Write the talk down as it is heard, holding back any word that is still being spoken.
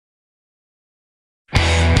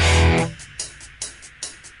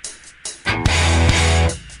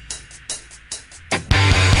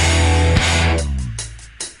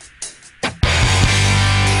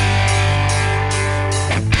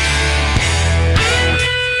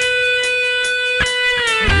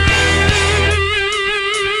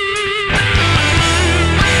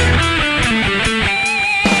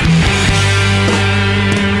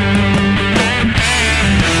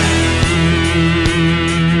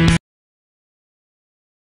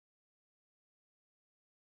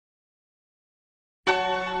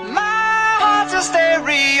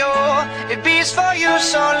It beats for you,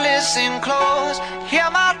 so listen close. Hear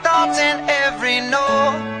my thoughts in every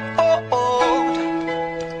note.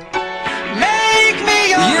 Make me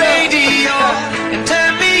your radio and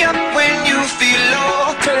turn me up when you feel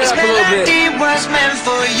low. This melody was meant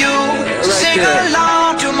for you. So sing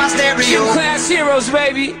along to my stereo. Class heroes,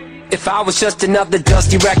 baby. If I was just another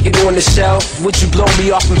dusty record on the shelf, would you blow me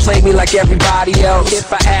off and play me like everybody else?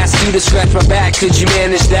 If I asked you to scratch my back, could you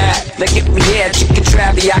manage that? Like if we had chicken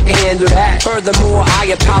travy, I can handle that. Furthermore,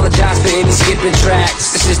 I apologize for any skipping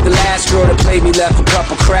tracks. This is the last girl that played me, left a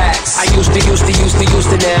couple cracks. I used to,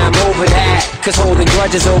 now I'm over that. Cause holding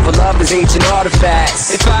grudges over love is ancient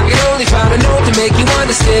artifacts. If I could only find a note to make you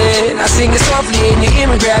understand, I sing it softly in your ear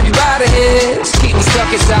and grab you by the hands. Keep me stuck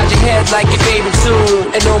inside your head like your favorite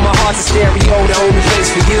tune, and know my heart's a stereo, the only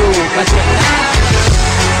place for you. My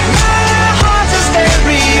heart's a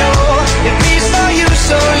stereo, it beats for you,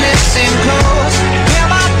 so listen close. Hear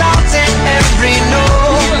my thoughts in every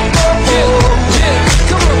note.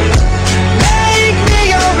 Make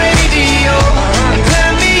me your radio and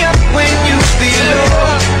turn me up when you feel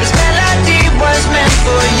low. This melody was meant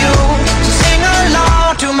for you, so sing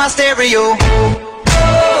along to my stereo.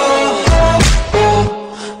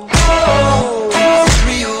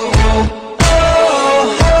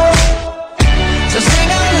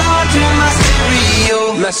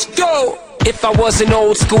 Let's go! If I was an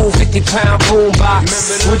old school 50-pound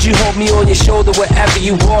boombox, would you hold me on your shoulder wherever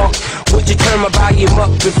you walk? Would you turn my volume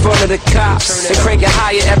up in front of the cops and crank it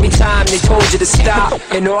higher every time they told you to stop?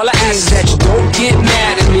 And all I ask is that you don't get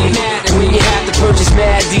mad at me when you have to purchase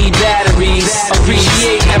Mad D batteries.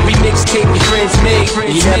 Appreciate every mixtape your friends make.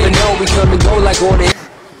 You never know, we come and go like on the...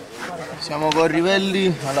 Siamo con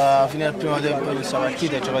Rivelli alla fine del primo tempo di questa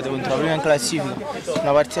partita, giocate contro la prima in classifica,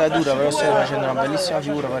 una partita dura, però state facendo una bellissima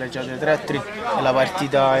figura, pareggiate 3-3 e la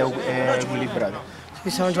partita è equilibrata.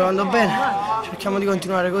 Sì, stiamo giocando bene, cerchiamo di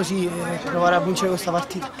continuare così e provare a vincere questa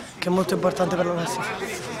partita, che è molto importante per la classifica.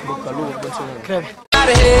 Bocca al lupo, buon saluto. Crepi.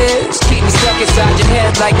 Keep me stuck inside your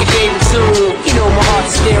head like your favorite tune. You know my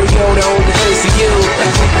heart's a stereo, the only place for you.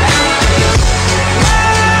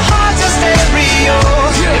 Stereo,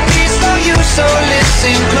 it beats for you, so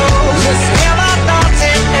listen close. Hear my thoughts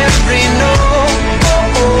in every note.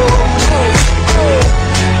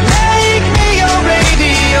 Make me your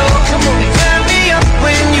radio, come on, turn me up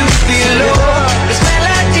when you feel low. This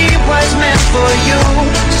melody was meant for you,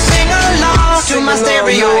 so sing along to my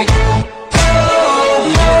stereo.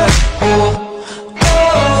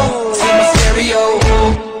 To my stereo.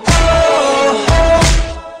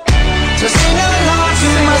 So sing along to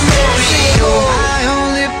my stereo. I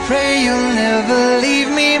only pray you'll never leave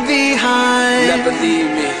me behind. Never leave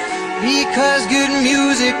me. Because good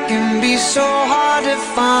music can be so hard to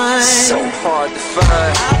find. So hard to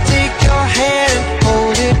find. I'll take your hand and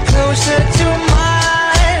hold it closer to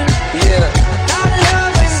mine. Yeah. Our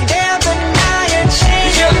love is there, but now you're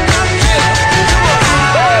changing my mind.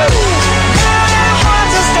 My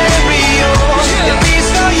heart's a stereo, it beats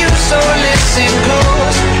for you, so listen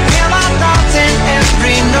close. Hear my thoughts in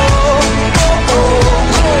every note.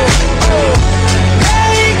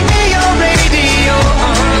 Make me your radio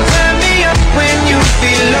and turn me up when you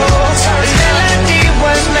feel low. This melody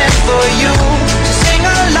was meant for you, so sing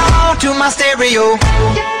along to my stereo.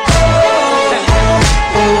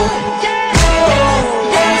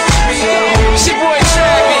 It's your boy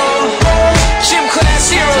Travy, Gym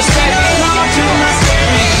Class Heroes, baby.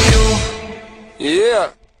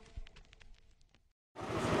 Yeah.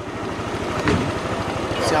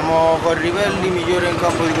 Siamo con Rivelli, migliore in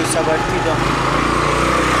campo di questa partita.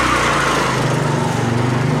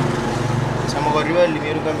 Siamo con Rivelli,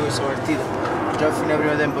 migliore in campo di questa partita. Già a fine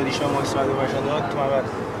primo tempo diciamo che state facendo un'ottima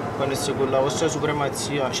gara. Quando con la vostra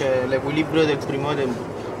supremazia, cioè l'equilibrio del primo tempo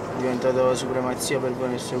è diventato supremazia per voi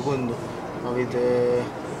nel secondo. Avete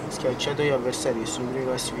schiacciato gli avversari che sono i primi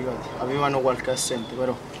classificati. Avevano qualche assente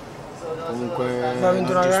però. Comunque non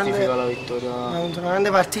giustifica la vittoria. Abbiamo vinto una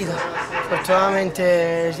grande partita,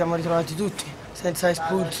 fortunatamente ci siamo ritrovati tutti, senza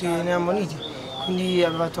espulsi né ammoniti, quindi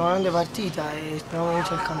abbiamo fatto una grande partita e speriamo di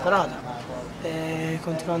vincere il campionato e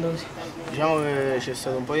continuando così. Diciamo che c'è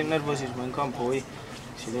stato un po' di nervosismo in campo, voi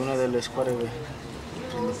siete una delle squadre che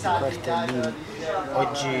prende più cartellini.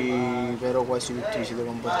 Oggi però quasi tutti vi siete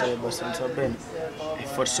comportati abbastanza bene e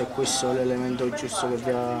forse è questo l'elemento giusto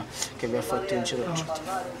che vi ha fatto vincere oggi.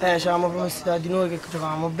 Ci avevamo promesso di noi che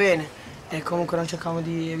giocavamo bene e comunque non cercavamo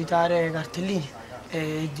di evitare cartellini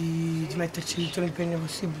e di metterci tutto l'impegno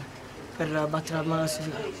possibile per battere la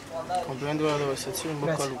classifica. Complimenti per la tua prestazione, in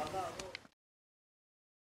bocca al lupo.